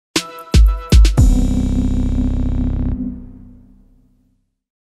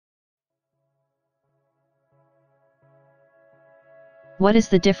What is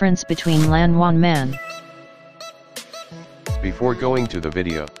the difference between LAN WAN MAN? Before going to the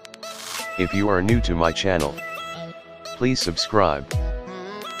video, if you are new to my channel, please subscribe.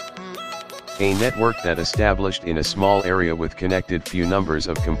 A network that established in a small area with connected few numbers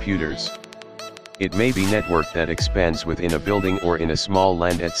of computers. It may be network that expands within a building or in a small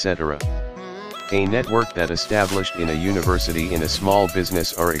land, etc. A network that established in a university in a small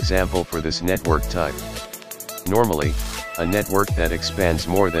business are example for this network type. Normally, a network that expands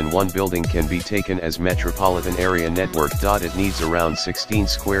more than one building can be taken as metropolitan area network. It needs around 16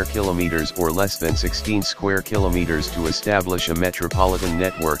 square kilometers or less than 16 square kilometers to establish a metropolitan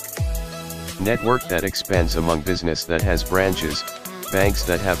network. Network that expands among business that has branches, banks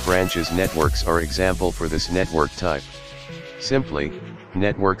that have branches networks are example for this network type. Simply,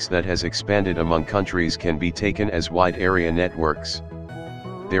 networks that has expanded among countries can be taken as wide area networks.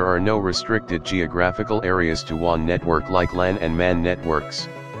 There are no restricted geographical areas to WAN network like LAN and MAN networks.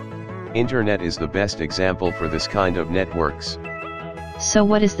 Internet is the best example for this kind of networks. So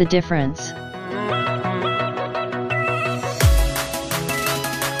what is the difference?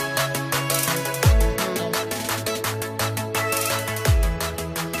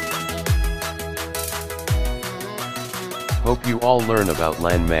 Hope you all learn about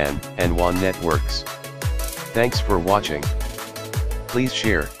LAN MAN and WAN networks. Thanks for watching. Please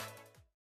share.